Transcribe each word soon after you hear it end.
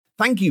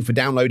Thank you for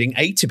downloading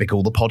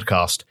Atypical the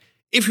podcast.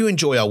 If you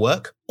enjoy our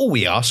work, all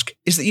we ask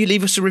is that you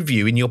leave us a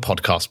review in your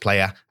podcast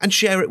player and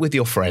share it with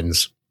your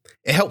friends.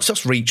 It helps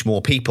us reach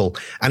more people,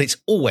 and it's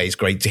always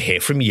great to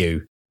hear from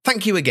you.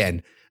 Thank you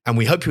again, and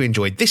we hope you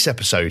enjoyed this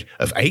episode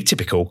of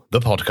Atypical the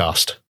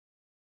podcast.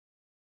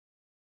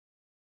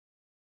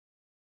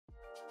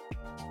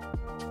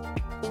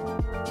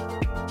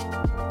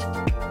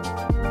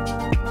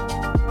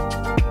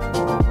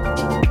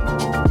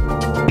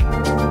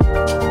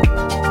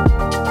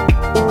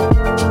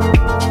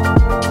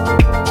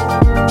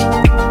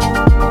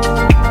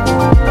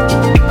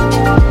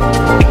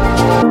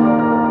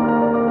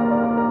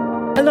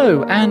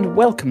 Hello and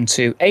welcome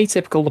to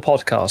Atypical the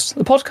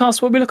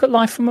podcast where we look at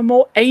life from a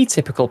more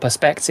atypical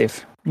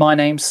perspective. My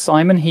name's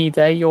Simon, he,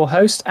 they, your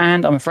host,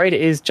 and I'm afraid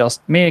it is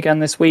just me again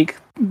this week.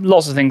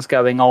 Lots of things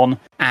going on,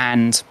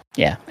 and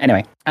yeah,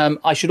 anyway.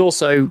 I should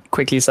also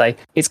quickly say,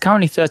 it's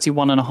currently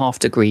 31.5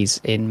 degrees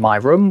in my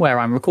room where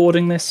I'm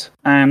recording this,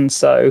 and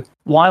so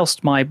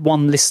whilst my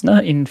one listener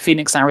in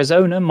Phoenix,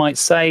 Arizona might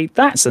say,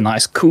 that's a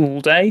nice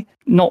cool day,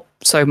 not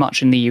so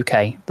much in the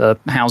UK. The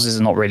houses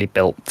are not really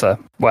built for,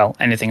 well,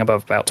 anything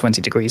above about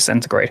 20 degrees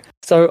centigrade.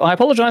 So I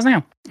apologise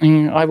now.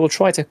 I will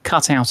try to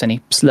cut out any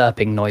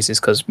slurping noises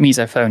because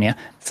misophonia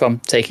from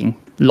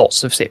taking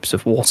lots of sips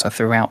of water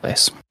throughout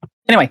this.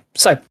 Anyway,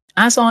 so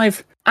as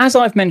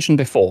I've mentioned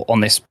before on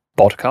this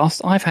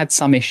podcast, I've had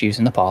some issues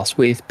in the past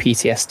with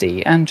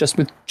PTSD and just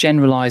with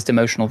generalised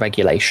emotional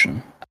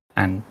regulation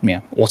and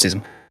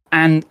autism.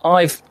 And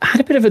I've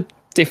had a bit of a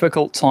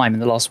difficult time in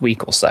the last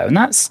week or so, and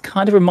that's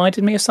kind of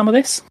reminded me of some of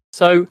this.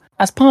 So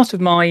as part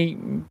of my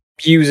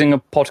using a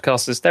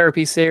podcast as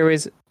therapy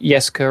series,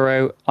 yes,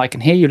 Kuro, I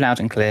can hear you loud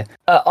and clear.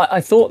 I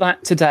thought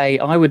that today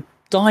I would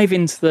dive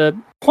into the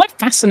quite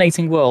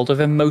fascinating world of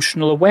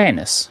emotional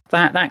awareness,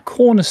 that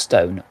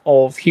cornerstone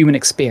of human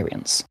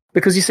experience.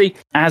 Because you see,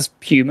 as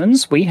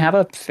humans, we have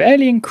a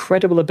fairly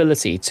incredible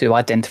ability to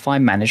identify,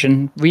 manage,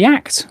 and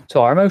react to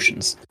our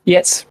emotions.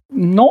 Yet,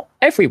 not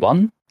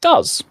everyone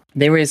does.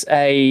 There is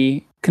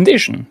a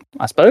condition,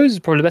 I suppose, is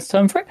probably the best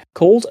term for it,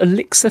 called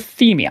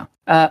Alexithymia.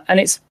 And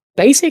it's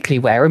basically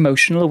where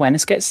emotional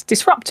awareness gets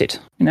disrupted.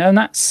 And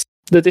that's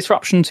the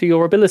disruption to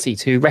your ability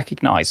to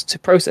recognise, to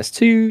process,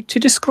 to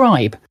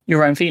describe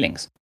your own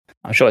feelings.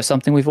 I'm sure it's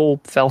something we've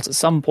all felt at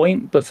some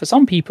point, but for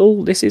some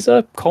people, this is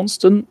a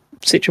constant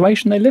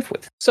situation they live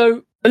with.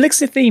 So,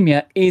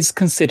 Alexithymia is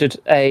considered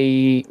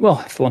a, well,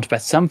 for want of a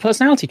better term,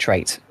 personality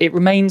trait. It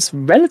remains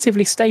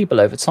relatively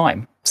stable over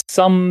time.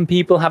 Some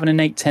people have an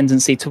innate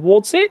tendency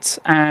towards it,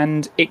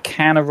 and it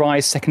can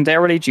arise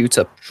secondarily due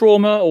to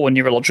trauma or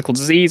neurological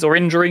disease or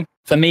injury.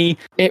 For me,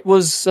 it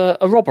was a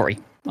robbery.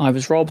 I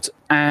was robbed,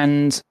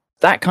 and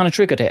that kind of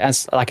triggered it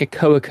as like a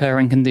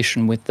co-occurring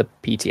condition with the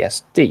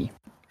PTSD.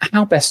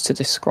 How best to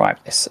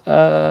describe this?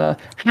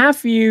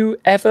 Have you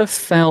ever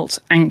felt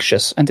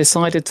anxious and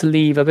decided to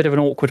leave a bit of an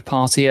awkward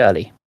party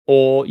early?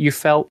 Or you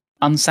felt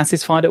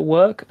unsatisfied at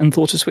work and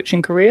thought of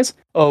switching careers?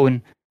 Oh,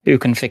 and who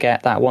can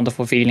forget that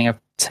wonderful feeling of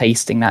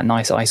tasting that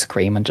nice ice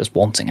cream and just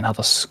wanting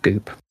another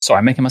scoop? Sorry,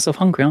 I'm making myself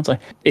hungry, aren't I?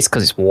 It's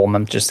because it's warm,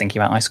 I'm just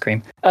thinking about ice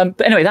cream.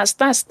 But anyway,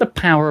 that's the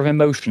power of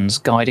emotions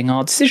guiding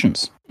our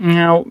decisions.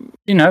 Now,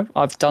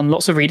 I've done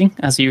lots of reading,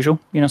 as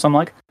usual, some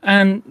like,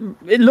 and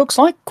it looks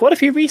like quite a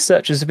few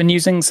researchers have been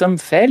using some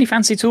fairly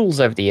fancy tools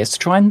over the years to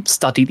try and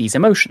study these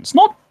emotions.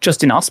 Not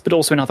just in us, but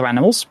also in other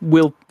animals.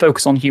 We'll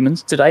focus on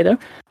humans today, though.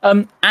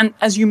 And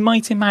as you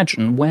might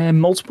imagine, where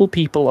multiple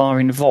people are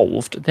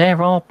involved,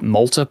 there are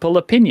multiple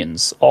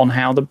opinions on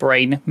how the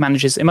brain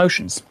manages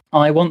emotions.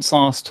 I once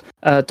asked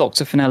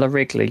Dr. Fenella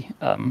Wrigley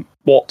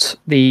what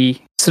the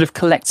sort of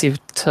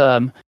collective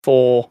term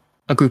for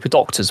a group of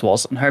doctors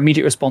was, and her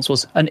immediate response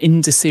was an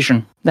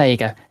indecision. There you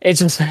go.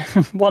 It's just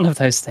one of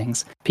those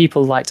things.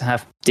 People like to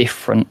have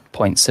different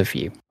points of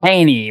view.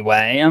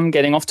 Anyway, I'm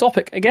getting off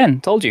topic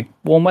again. Told you.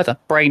 Warm weather,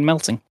 brain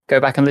melting. Go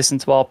back and listen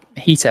to our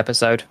heat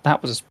episode.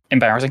 That was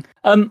embarrassing.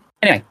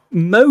 Anyway,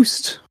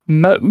 most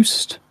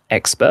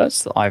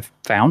experts that I've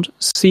found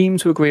seem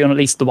to agree on at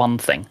least the one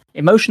thing.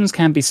 Emotions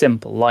can be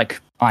simple, like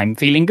I'm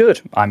feeling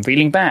good, I'm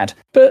feeling bad,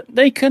 but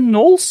they can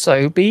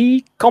also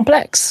be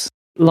complex.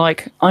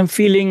 Like, I'm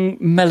feeling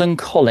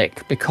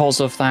melancholic because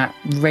of that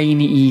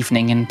rainy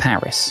evening in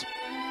Paris.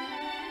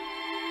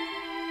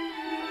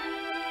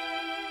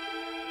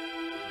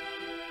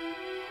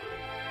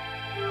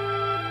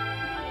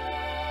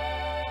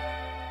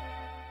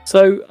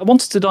 So, I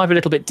wanted to dive a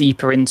little bit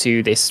deeper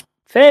into this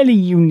fairly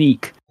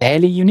unique,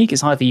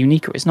 it's either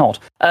unique or it's not,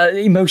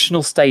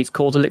 emotional state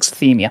called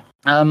alexithymia.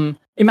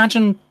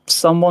 Imagine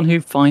someone who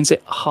finds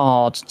it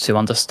hard to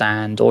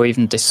understand or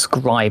even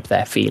describe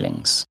their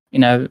feelings.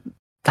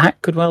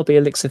 That could well be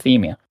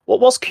alexithymia.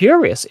 What's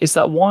curious is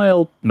that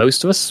while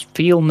most of us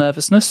feel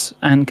nervousness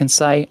and can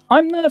say,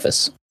 I'm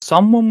nervous,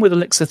 someone with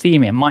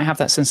alexithymia might have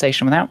that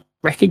sensation without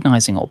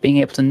recognizing or being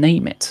able to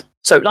name it.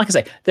 So, like I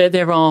say,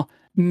 there are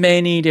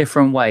many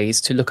different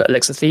ways to look at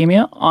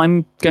alexithymia.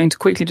 I'm going to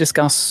quickly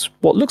discuss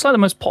what looks like the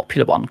most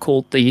popular one,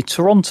 called the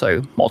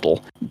Toronto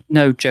model.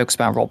 No jokes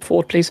about Rob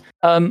Ford, please.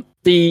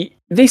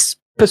 This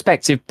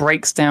perspective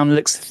breaks down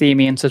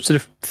alexithymia into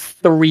sort of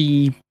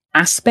three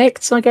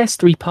aspects, I guess,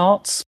 three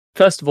parts.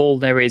 First of all,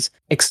 there is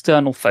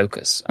external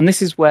focus, and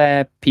this is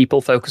where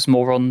people focus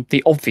more on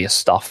the obvious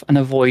stuff and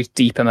avoid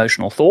deep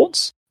emotional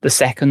thoughts. The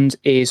second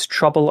is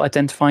trouble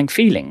identifying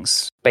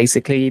feelings.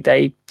 Basically,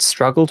 they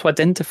struggle to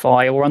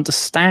identify or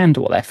understand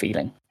what they're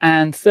feeling.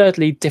 And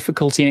thirdly,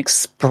 difficulty in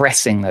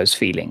expressing those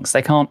feelings.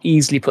 They can't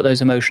easily put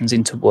those emotions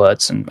into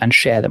words and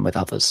share them with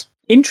others.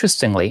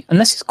 Interestingly,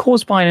 unless it's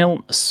caused by an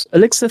illness,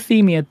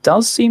 alexithymia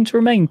does seem to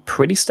remain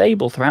pretty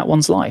stable throughout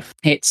one's life.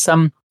 It's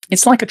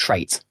like a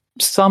trait.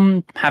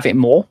 Some have it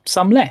more,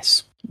 some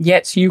less.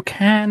 Yet you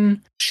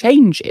can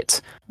change it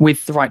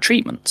with the right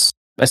treatments,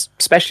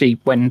 especially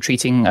when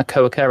treating a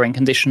co-occurring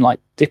condition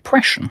like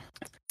depression.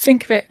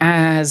 Think of it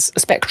as a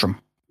spectrum,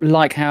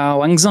 like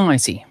how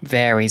anxiety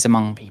varies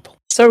among people.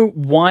 So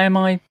why am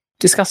I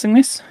discussing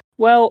this?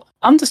 Well,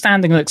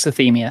 understanding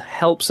alexithymia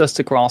helps us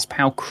to grasp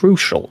how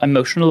crucial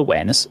emotional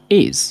awareness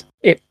is.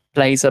 It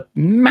plays a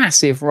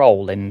massive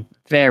role in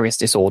various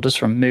disorders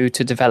from mood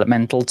to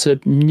developmental to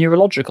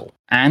neurological.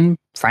 And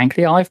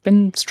frankly, I've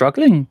been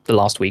struggling the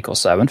last week or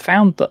so and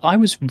found that I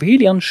was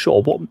really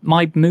unsure what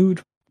my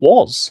mood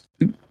was.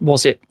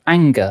 Was it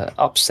anger,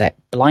 upset,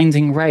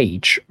 blinding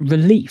rage,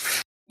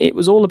 relief? It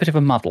was all a bit of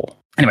a muddle.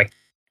 Anyway,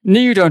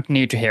 you don't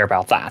need to hear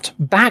about that.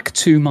 Back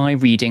to my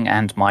reading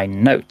and my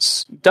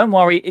notes. Don't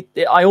worry,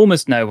 I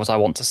almost know what I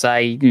want to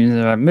say.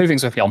 Moving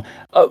swiftly on.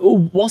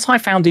 What I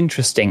found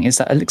interesting is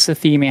that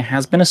alexithymia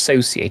has been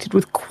associated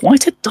with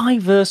quite a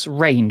diverse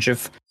range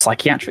of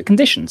psychiatric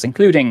conditions,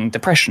 including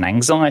depression,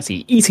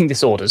 anxiety, eating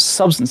disorders,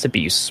 substance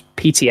abuse,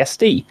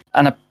 PTSD,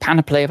 and a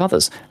panoply of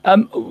others.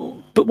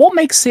 But what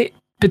makes it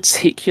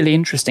particularly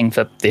interesting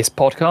for this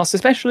podcast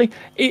especially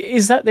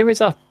is that there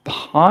is a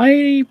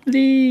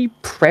highly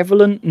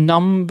prevalent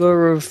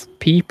number of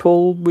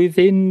people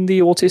within the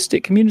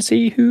autistic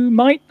community who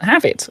might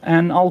have it,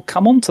 and I'll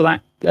come on to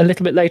that a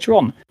little bit later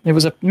on. There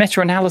was a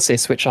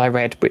meta-analysis which I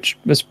read which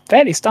was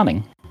fairly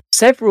stunning.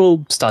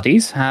 Several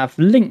studies have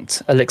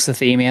linked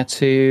alexithymia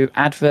to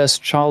adverse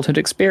childhood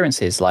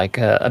experiences like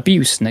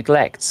abuse,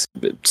 neglect,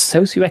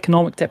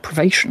 socioeconomic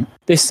deprivation.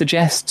 This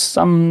suggests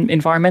some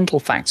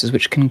environmental factors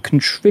which can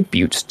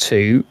contribute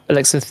to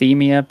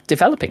alexithymia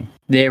developing.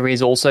 There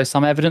is also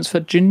some evidence for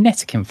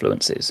genetic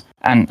influences.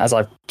 And as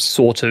I've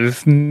sort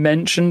of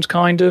mentioned,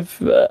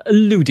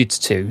 alluded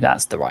to,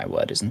 that's the right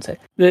word, isn't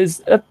it? There's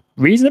a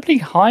reasonably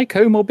high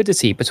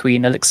comorbidity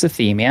between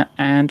alexithymia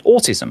and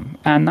autism,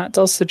 and that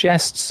does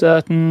suggest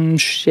certain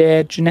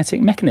shared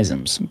genetic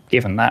mechanisms,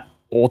 given that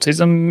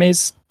autism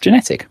is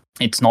genetic.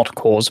 It's not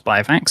caused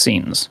by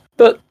vaccines.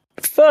 But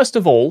first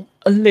of all,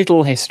 a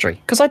little history,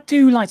 because I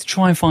do like to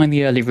try and find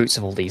the early roots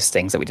of all these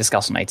things that we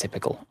discuss on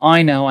Atypical.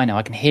 I know,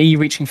 I can hear you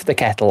reaching for the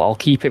kettle. I'll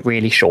keep it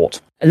really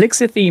short.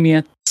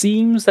 Alexithymia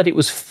seems that it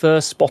was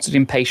first spotted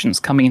in patients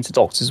coming into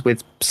doctors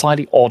with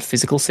slightly odd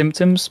physical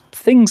symptoms,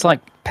 things like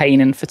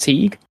pain and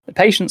fatigue. The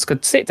patients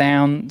could sit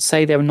down,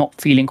 say they were not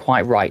feeling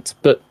quite right,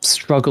 but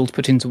struggled to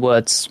put into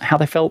words how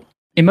they felt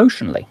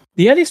emotionally.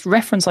 The earliest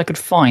reference I could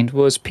find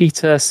was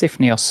Peter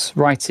Sifnios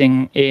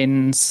writing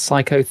in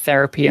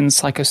Psychotherapy and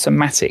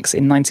Psychosomatics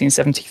in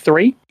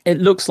 1973. It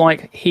looks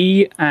like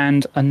he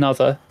and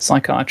another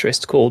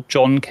psychiatrist called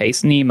John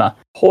Case Niemer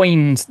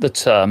coined the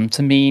term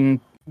to mean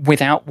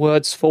without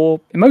words for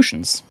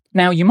emotions.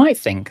 Now, you might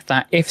think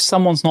that if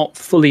someone's not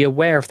fully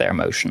aware of their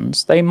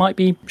emotions, they might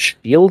be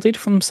shielded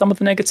from some of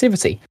the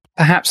negativity.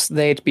 Perhaps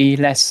they'd be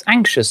less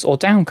anxious or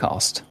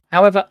downcast.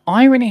 However,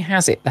 irony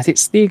has it that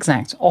it's the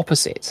exact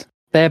opposite.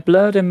 Their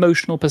blurred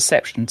emotional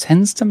perception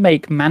tends to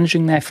make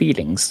managing their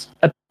feelings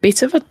a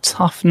bit of a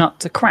tough nut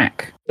to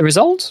crack. The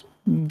result?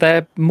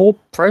 They're more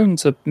prone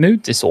to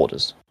mood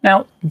disorders.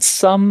 Now,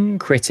 some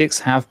critics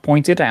have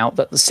pointed out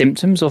that the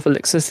symptoms of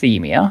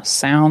alexithymia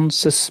sound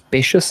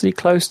suspiciously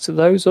close to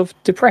those of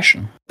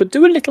depression. But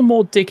do a little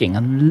more digging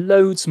and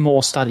loads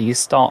more studies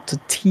start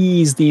to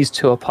tease these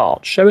two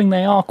apart, showing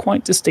they are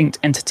quite distinct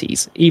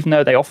entities, even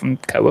though they often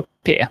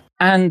co-appear.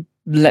 And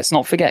let's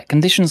not forget,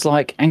 conditions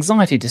like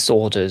anxiety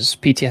disorders,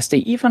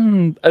 PTSD,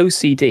 even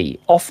OCD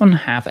often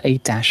have a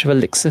dash of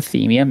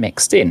alexithymia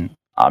mixed in.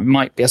 I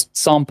might be a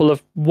sample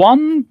of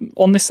one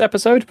on this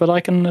episode, but I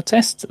can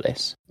attest to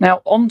this.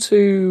 Now, on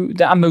to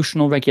the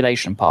emotional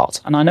regulation part.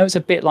 And I know it's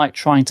a bit like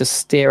trying to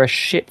steer a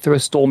ship through a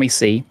stormy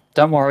sea.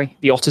 Don't worry,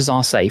 the otters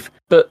are safe.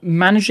 But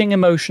managing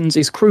emotions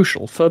is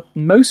crucial for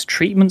most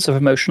treatments of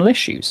emotional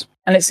issues.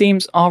 And it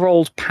seems our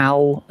old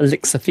pal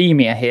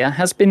alexithymia here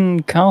has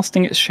been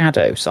casting its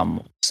shadow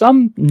somewhat.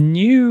 Some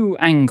new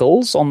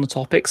angles on the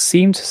topic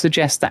seem to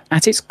suggest that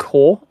at its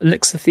core,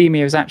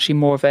 alexithymia is actually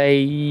more of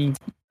a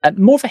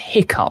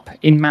hiccup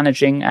in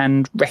managing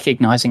and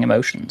recognizing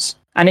emotions.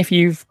 And if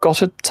you've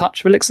got a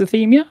touch of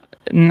alexithymia,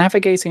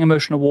 navigating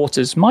emotional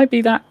waters might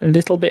be that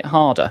little bit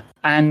harder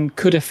and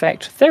could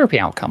affect therapy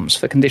outcomes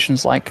for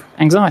conditions like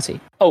anxiety.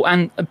 Oh,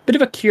 and a bit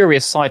of a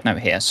curious side note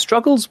here.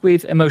 Struggles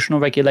with emotional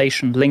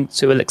regulation linked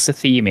to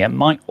alexithymia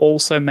might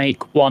also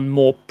make one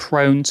more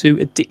prone to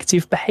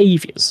addictive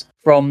behaviors,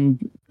 from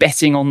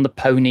betting on the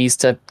ponies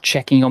to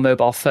checking your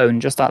mobile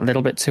phone just that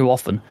little bit too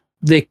often,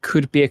 there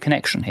could be a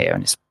connection here.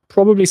 And it's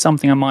probably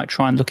something I might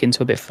try and look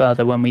into a bit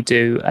further when we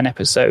do an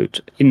episode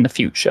in the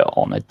future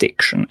on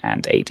addiction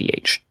and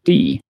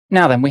ADHD.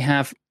 Now then, we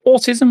have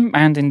autism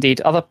and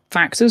indeed other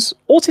factors.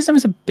 Autism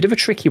is a bit of a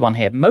tricky one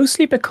here,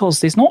 mostly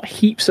because there's not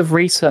heaps of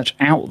research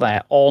out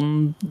there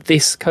on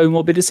this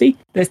comorbidity.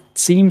 There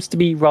seems to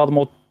be rather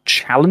more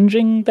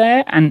challenging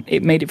there, and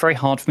it made it very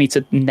hard for me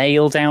to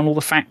nail down all the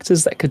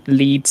factors that could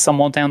lead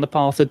someone down the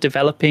path of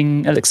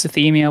developing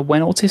alexithymia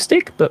when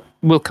autistic, but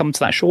we'll come to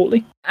that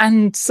shortly.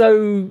 And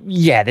so,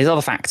 yeah, there's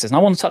other factors, and I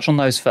want to touch on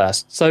those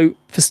first. So,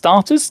 for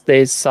starters,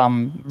 there's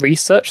some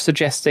research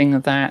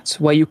suggesting that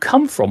where you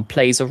come from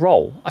plays a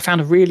role. I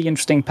found a really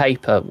interesting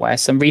paper where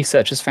some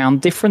researchers found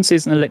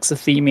differences in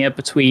alexithymia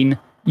between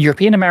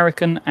European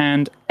American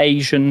and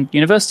Asian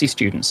university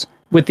students,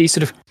 with these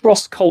sort of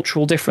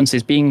cross-cultural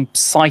differences being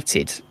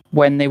cited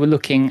when they were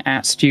looking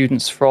at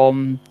students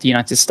from the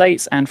United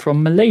States and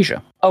from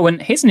Malaysia. Oh,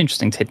 and here's an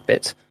interesting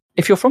tidbit.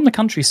 If you're from the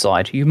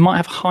countryside, you might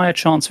have a higher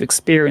chance of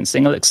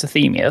experiencing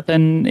alexithymia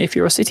than if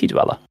you're a city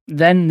dweller.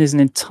 Then there's an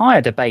entire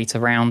debate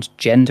around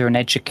gender and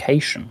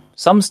education.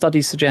 Some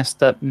studies suggest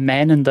that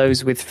men and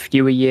those with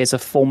fewer years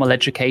of formal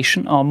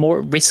education are more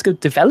at risk of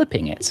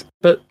developing it.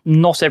 But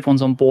not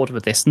everyone's on board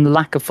with this, and the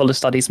lack of fuller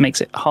studies makes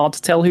it hard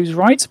to tell who's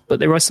right, but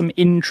there are some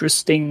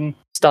interesting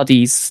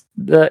studies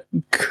that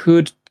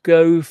could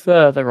go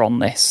further on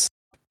this.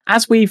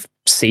 As we've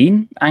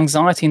seen,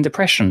 anxiety and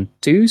depression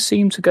do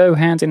seem to go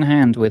hand in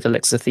hand with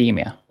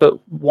alexithymia. But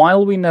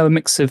while we know a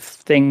mix of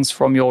things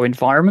from your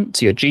environment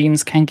to your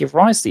genes can give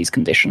rise to these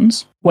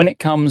conditions, when it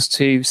comes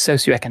to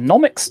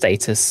socioeconomic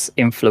status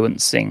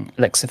influencing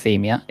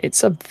alexithymia,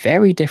 it's a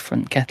very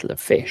different kettle of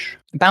fish.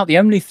 About the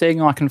only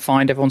thing I can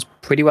find everyone's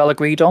pretty well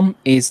agreed on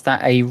is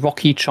that a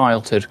rocky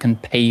childhood can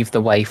pave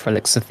the way for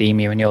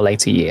alexithymia in your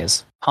later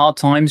years. Hard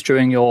times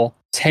during your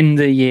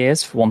tender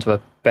years, for want of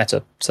a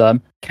better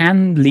term,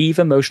 can leave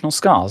emotional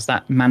scars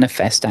that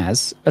manifest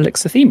as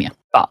alexithymia.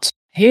 But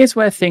here's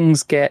where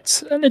things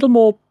get a little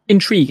more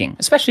intriguing,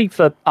 especially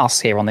for us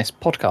here on this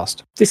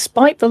podcast.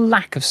 Despite the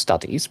lack of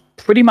studies,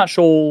 pretty much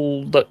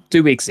all that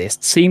do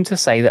exist seem to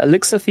say that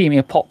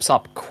alexithymia pops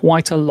up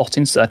quite a lot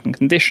in certain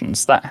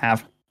conditions that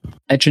have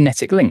a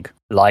genetic link,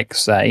 like,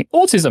 say,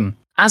 autism.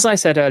 As I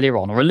said earlier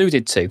on, or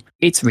alluded to,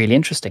 it's really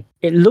interesting.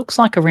 It looks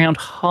like around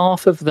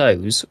half of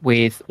those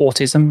with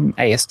autism,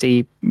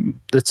 ASD,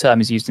 the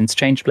term is used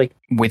interchangeably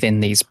within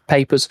these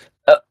papers,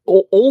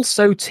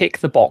 also tick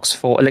the box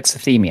for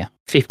alexithymia,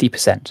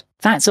 50%.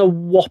 That's a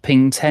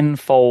whopping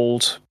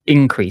tenfold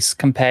increase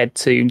compared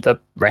to the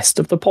rest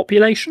of the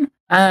population.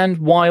 And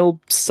while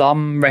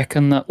some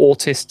reckon that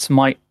autists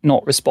might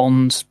not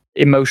respond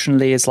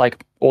emotionally as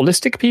like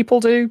holistic people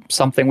do,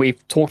 something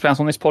we've talked about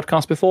on this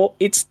podcast before,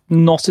 it's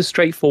not as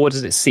straightforward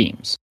as it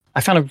seems.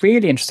 I found a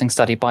really interesting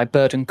study by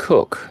Bird and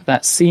Cook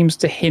that seems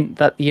to hint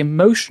that the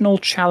emotional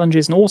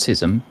challenges in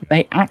autism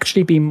may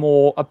actually be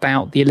more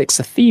about the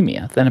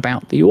alexithymia than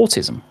about the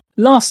autism.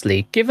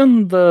 Lastly,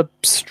 given the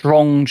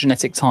strong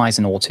genetic ties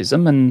in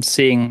autism and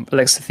seeing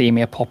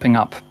alexithymia popping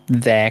up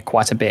there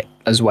quite a bit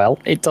as well,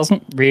 it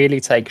doesn't really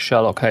take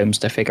Sherlock Holmes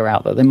to figure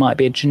out that there might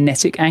be a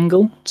genetic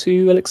angle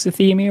to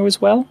alexithymia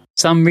as well.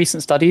 Some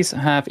recent studies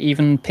have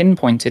even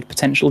pinpointed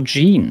potential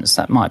genes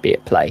that might be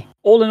at play.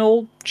 All in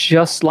all,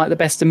 just like the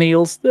best of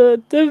meals,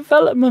 the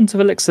development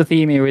of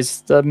alexithymia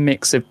is the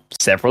mix of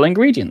several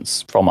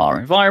ingredients from our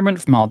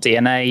environment, from our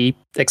DNA,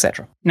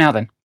 etc. Now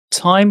then,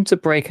 time to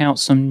break out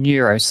some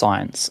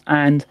neuroscience,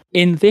 and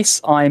in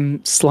this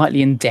I'm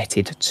slightly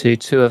indebted to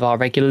two of our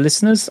regular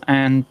listeners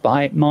and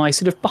by my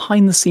sort of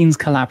behind-the-scenes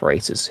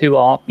collaborators who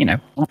are,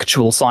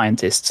 actual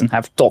scientists and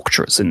have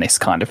doctorates in this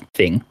kind of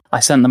thing. I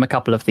sent them a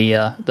couple of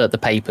the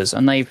papers,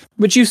 and they've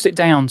reduced it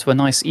down to a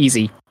nice,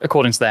 easy,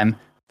 according to them,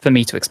 for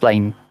me to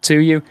explain to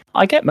you.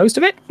 I get most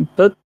of it,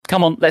 but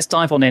come on, let's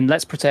dive on in.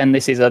 Let's pretend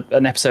this is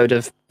an episode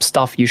of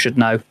stuff you should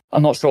know.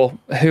 I'm not sure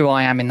who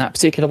I am in that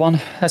particular one.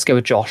 Let's go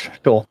with Josh.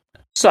 Sure.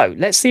 So,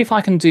 let's see if I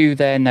can do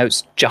their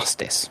notes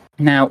justice.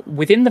 Now,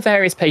 within the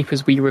various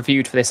papers we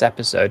reviewed for this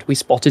episode, we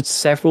spotted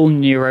several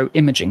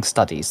neuroimaging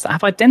studies that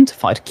have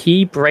identified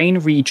key brain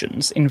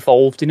regions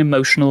involved in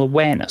emotional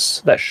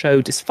awareness that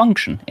show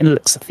dysfunction in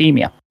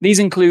alexithymia. These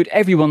include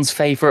everyone's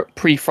favourite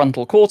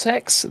prefrontal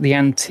cortex, the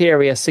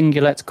anterior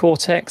cingulate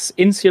cortex,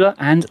 insula,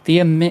 and the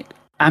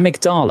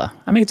amygdala.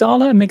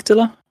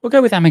 Amygdala? We'll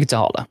go with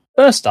amygdala.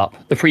 First up,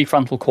 the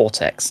prefrontal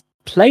cortex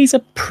plays a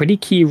pretty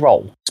key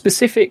role.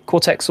 Specific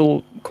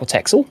cortexal,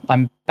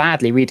 I'm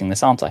badly reading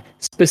this, aren't I?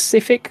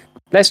 Specific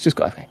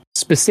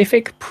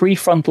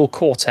prefrontal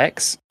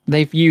cortex.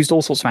 They've used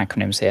all sorts of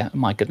acronyms here.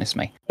 My goodness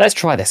me. Let's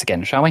try this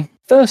again, shall we?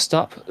 First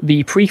up,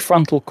 the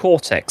prefrontal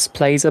cortex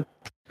plays a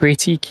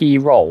pretty key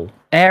role.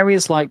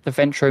 Areas like the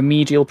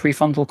ventromedial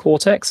prefrontal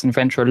cortex and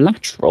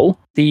ventrolateral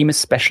seem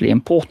especially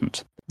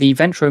important. The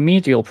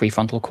ventromedial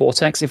prefrontal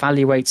cortex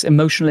evaluates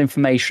emotional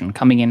information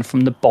coming in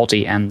from the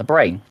body and the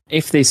brain.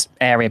 If this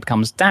area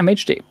becomes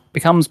damaged, it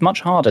becomes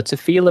much harder to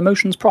feel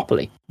emotions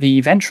properly.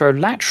 The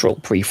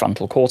ventrolateral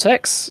prefrontal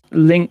cortex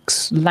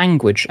links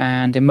language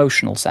and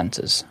emotional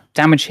centers.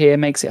 Damage here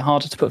makes it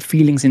harder to put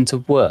feelings into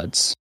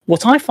words.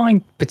 What I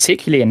find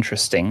particularly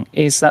interesting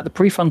is that the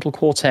prefrontal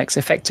cortex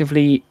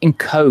effectively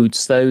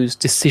encodes those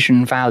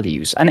decision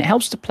values, and it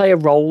helps to play a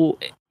role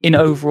in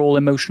overall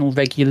emotional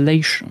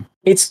regulation.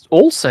 It's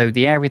also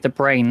the area of the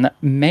brain that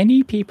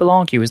many people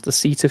argue is the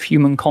seat of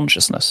human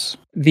consciousness.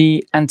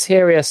 The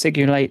anterior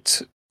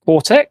cingulate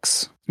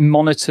cortex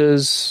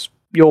monitors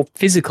your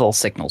physical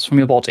signals from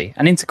your body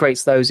and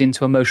integrates those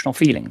into emotional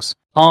feelings.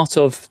 Part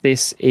of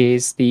this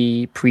is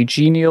the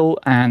pregenial,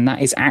 and that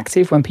is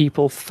active when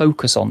people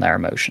focus on their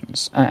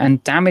emotions.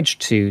 And damage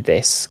to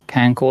this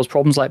can cause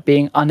problems like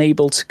being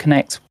unable to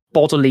connect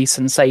bodily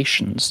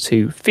sensations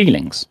to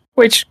feelings,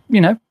 which,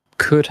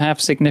 could have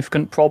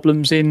significant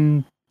problems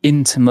in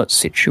intimate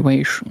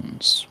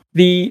situations.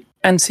 The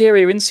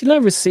anterior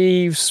insula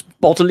receives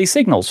bodily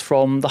signals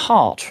from the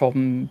heart,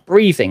 from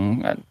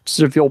breathing,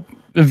 sort of your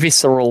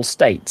visceral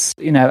states,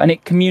 and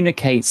it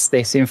communicates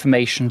this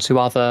information to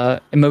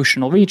other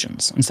emotional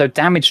regions. And so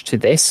damage to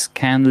this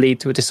can lead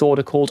to a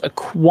disorder called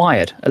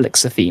acquired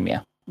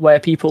alexithymia, where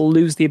people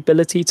lose the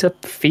ability to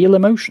feel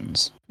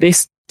emotions.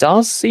 This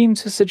does seem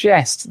to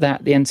suggest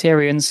that the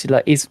anterior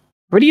insula is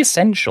pretty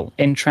essential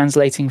in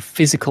translating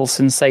physical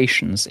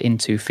sensations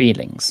into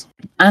feelings.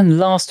 And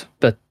last,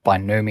 but by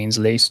no means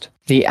least,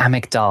 the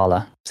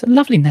amygdala. It's a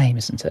lovely name,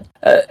 isn't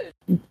it?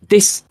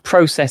 This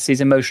processes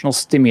emotional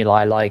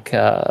stimuli like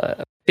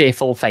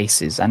fearful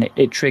faces, and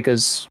it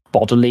triggers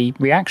bodily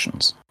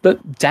reactions.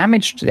 But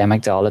damage to the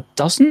amygdala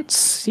doesn't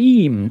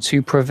seem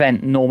to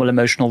prevent normal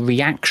emotional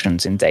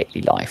reactions in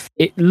daily life.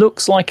 It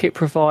looks like it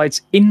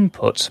provides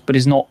input, but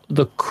is not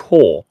the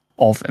core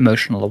of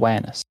emotional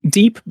awareness.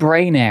 Deep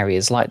brain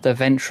areas like the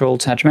ventral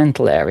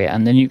tegmental area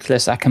and the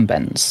nucleus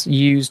accumbens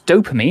use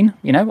dopamine,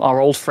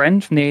 our old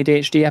friend from the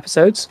ADHD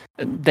episodes.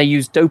 They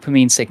use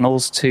dopamine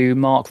signals to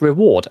mark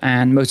reward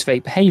and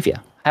motivate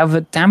behavior.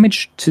 However,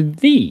 damage to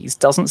these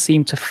doesn't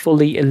seem to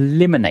fully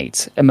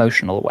eliminate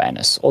emotional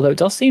awareness, although it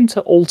does seem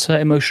to alter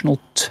emotional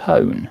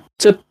tone.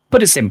 To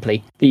put it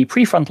simply, the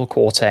prefrontal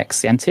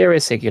cortex, the anterior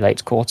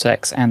cingulate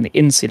cortex, and the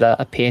insula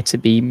appear to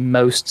be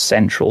most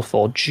central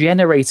for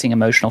generating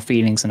emotional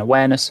feelings and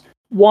awareness,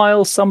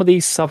 while some of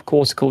these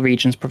subcortical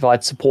regions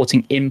provide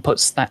supporting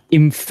inputs that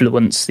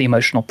influence the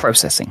emotional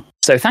processing.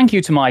 So thank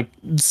you to my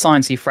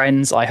sciencey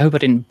friends. I hope I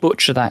didn't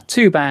butcher that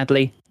too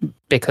badly,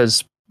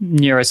 because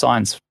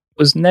neuroscience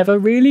was never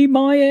really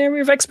my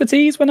area of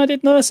expertise when I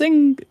did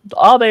nursing.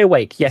 Are they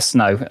awake? Yes,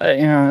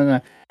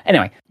 no.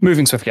 Anyway,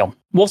 moving swiftly on.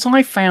 What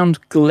I found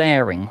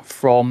glaring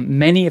from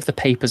many of the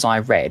papers I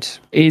read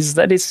is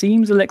that it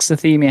seems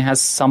alexithymia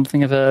has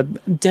something of a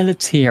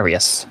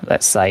deleterious,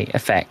 let's say,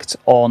 effect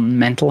on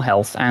mental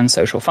health and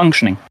social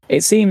functioning.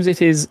 It seems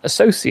it is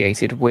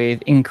associated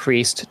with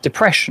increased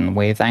depression,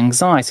 with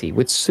anxiety,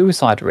 with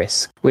suicide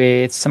risk,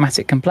 with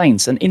somatic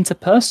complaints and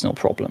interpersonal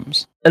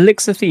problems.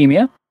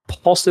 Alexithymia,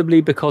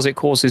 possibly because it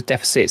causes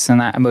deficits in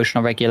that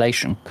emotional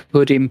regulation,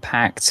 could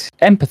impact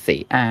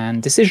empathy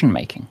and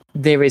decision-making.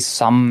 There is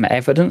some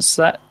evidence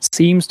that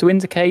seems to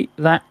indicate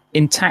that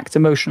intact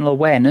emotional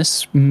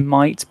awareness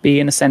might be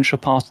an essential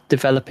part of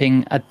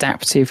developing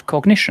adaptive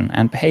cognition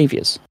and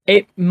behaviours.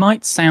 It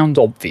might sound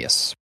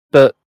obvious,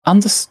 but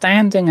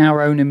understanding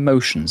our own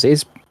emotions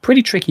is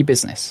pretty tricky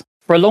business.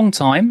 For a long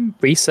time,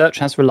 research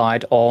has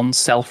relied on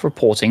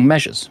self-reporting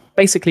measures,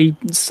 basically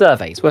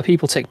surveys where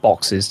people tick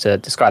boxes to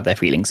describe their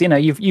feelings.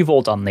 You've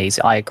all done these.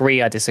 I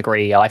agree, I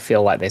disagree, I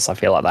feel like this, I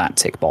feel like that,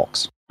 tick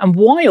box. And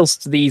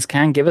whilst these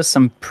can give us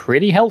some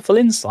pretty helpful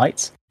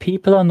insights,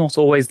 people are not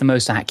always the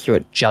most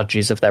accurate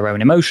judges of their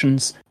own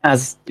emotions,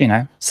 as,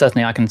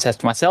 certainly I can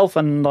attest to myself,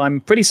 and I'm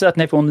pretty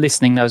certain everyone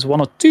listening knows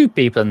one or two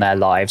people in their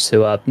lives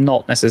who are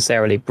not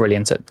necessarily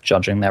brilliant at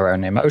judging their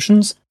own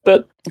emotions.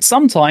 But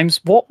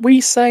sometimes what we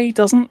say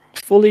doesn't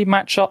fully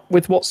match up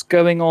with what's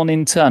going on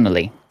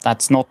internally.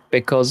 That's not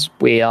because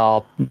we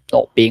are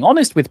not being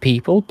honest with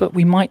people, but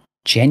we might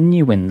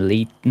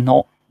genuinely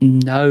not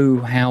know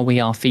how we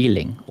are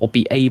feeling or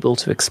be able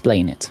to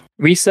explain it.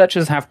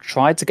 Researchers have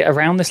tried to get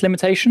around this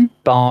limitation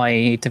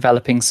by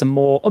developing some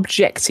more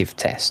objective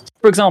tests.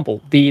 For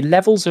example, the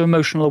Levels of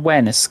Emotional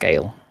Awareness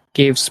scale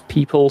gives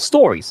people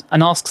stories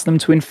and asks them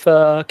to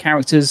infer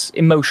characters'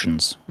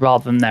 emotions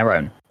rather than their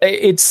own.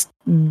 It's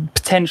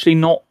potentially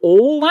not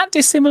all that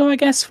dissimilar, I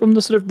guess, from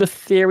the sort of the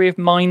theory of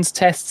minds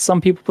tests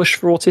some people push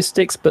for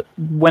autistics, but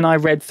when I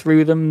read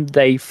through them,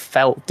 they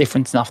felt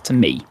different enough to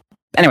me.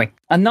 Anyway,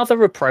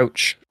 another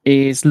approach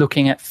is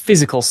looking at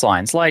physical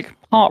signs like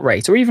heart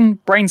rate or even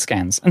brain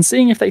scans and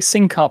seeing if they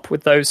sync up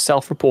with those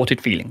self-reported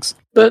feelings.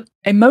 But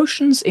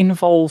emotions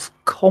involve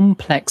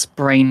complex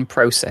brain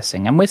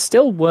processing, and we're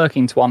still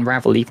working to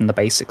unravel even the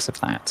basics of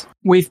that.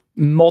 With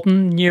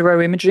modern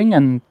neuroimaging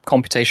and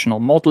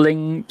computational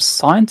modelling,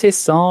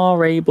 scientists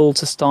are able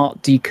to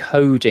start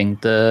decoding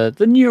the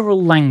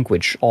neural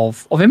language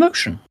of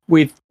emotion,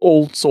 with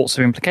all sorts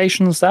of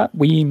implications that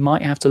we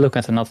might have to look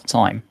at another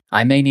time.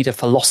 I may need a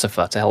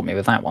philosopher to help me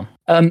with that one.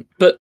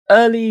 But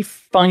Early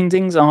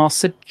findings are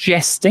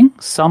suggesting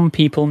some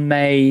people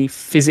may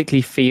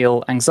physically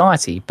feel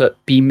anxiety, but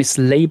be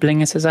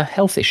mislabeling it as a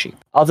health issue.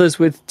 Others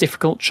with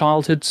difficult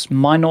childhoods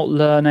might not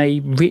learn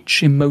a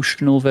rich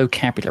emotional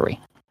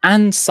vocabulary.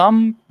 And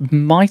some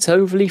might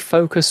overly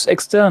focus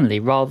externally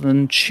rather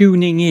than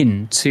tuning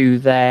in to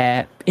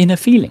their inner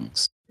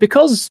feelings.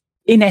 Because,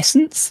 in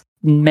essence,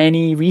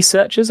 many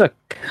researchers are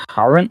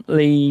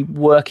currently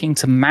working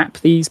to map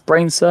these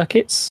brain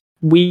circuits,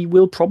 we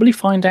will probably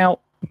find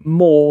out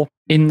more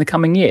in the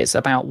coming years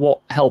about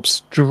what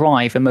helps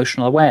drive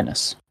emotional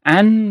awareness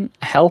and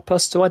help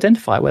us to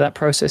identify where that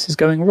process is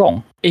going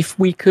wrong. If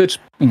we could,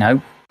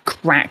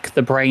 crack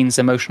the brain's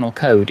emotional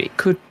code, it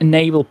could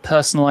enable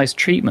personalized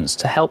treatments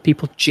to help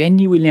people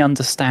genuinely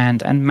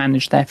understand and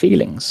manage their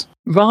feelings,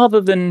 rather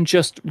than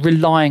just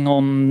relying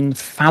on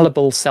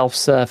fallible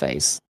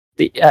self-surveys.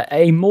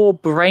 A more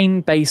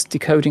brain-based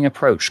decoding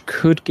approach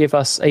could give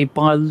us a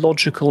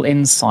biological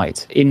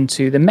insight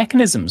into the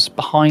mechanisms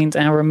behind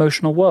our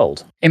emotional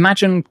world.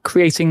 Imagine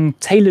creating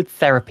tailored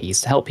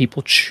therapies to help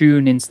people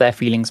tune into their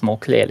feelings more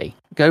clearly.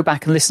 Go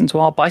back and listen to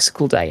our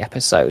Bicycle Day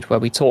episode, where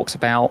we talked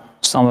about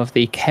some of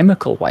the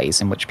chemical ways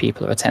in which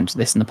people have attempted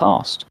this in the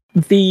past.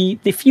 The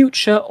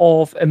future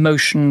of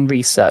emotion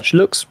research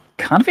looks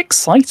kind of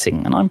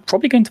exciting, and I'm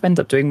probably going to end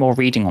up doing more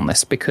reading on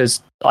this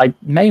because I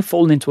may have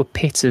fallen into a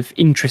pit of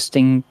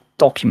interesting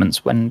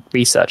documents when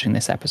researching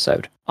this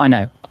episode. I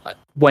know,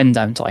 when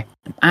don't I?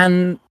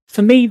 And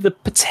for me, the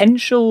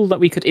potential that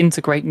we could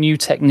integrate new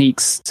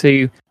techniques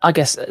to,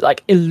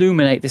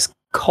 illuminate this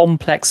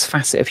complex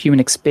facet of human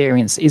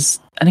experience is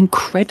an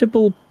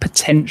incredible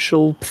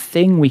potential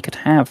thing we could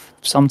have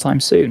sometime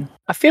soon.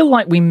 I feel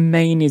like we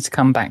may need to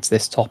come back to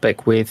this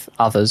topic with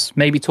others,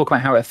 maybe talk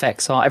about how it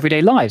affects our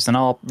everyday lives and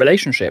our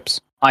relationships.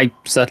 I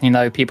certainly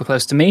know people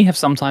close to me have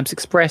sometimes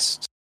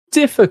expressed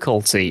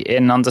difficulty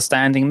in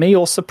understanding me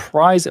or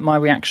surprise at my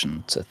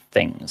reaction to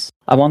things.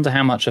 I wonder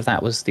how much of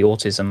that was the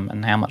autism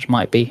and how much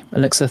might be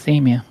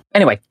alexithymia.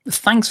 Anyway,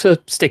 thanks for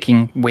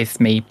sticking with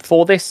me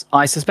for this.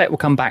 I suspect we'll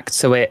come back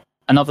to it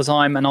another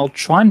time, and I'll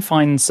try and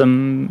find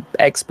some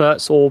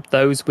experts or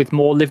those with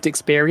more lived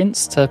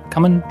experience to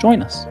come and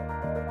join us.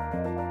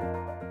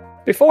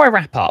 Before I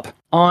wrap up,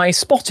 I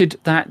spotted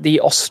that the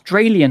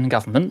Australian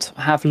government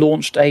have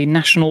launched a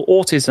national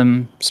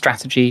autism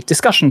strategy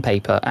discussion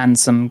paper and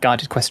some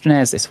guided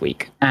questionnaires this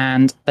week,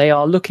 and they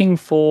are looking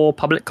for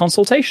public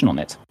consultation on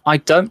it. I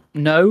don't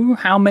know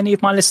how many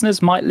of my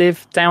listeners might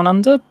live down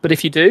under, but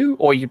if you do,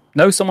 or you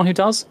know someone who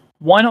does,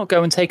 why not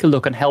go and take a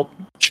look and help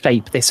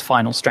shape this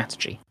final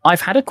strategy?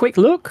 I've had a quick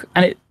look,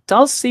 and it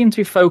does seem to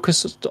be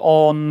focused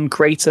on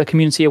greater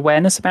community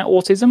awareness about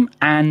autism,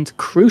 and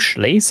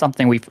crucially,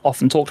 something we've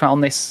often talked about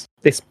on this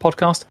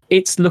podcast,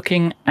 it's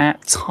looking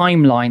at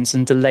timelines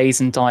and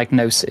delays in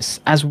diagnosis,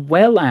 as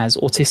well as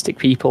autistic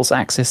people's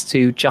access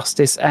to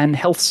justice and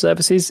health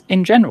services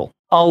in general.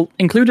 I'll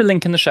include a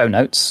link in the show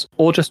notes,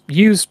 or just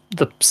use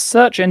the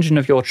search engine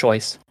of your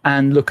choice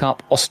and look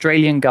up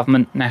Australian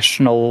Government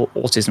National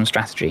Autism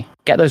Strategy.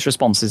 Get those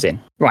responses in.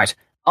 Right,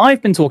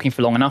 I've been talking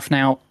for long enough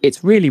now.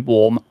 It's really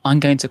warm. I'm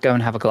going to go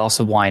and have a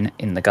glass of wine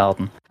in the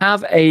garden.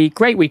 Have a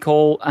great week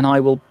all, and I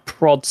will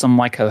prod some of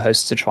my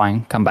co-hosts to try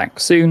and come back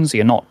soon, so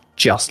you're not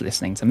just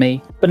listening to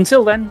me. But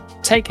until then,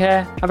 take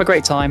care, have a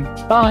great time.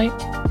 Bye.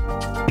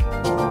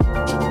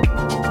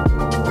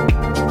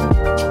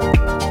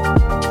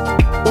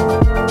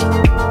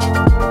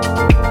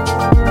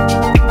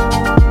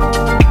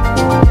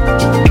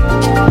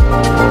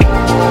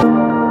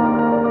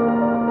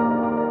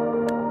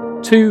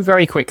 Two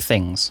very quick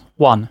things.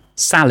 One,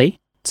 Sally,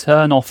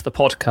 turn off the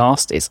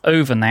podcast. It's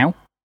over now.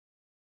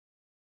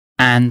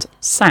 And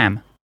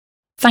Sam,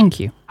 thank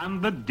you.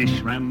 And the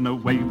dish ran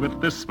away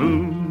with the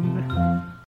spoon.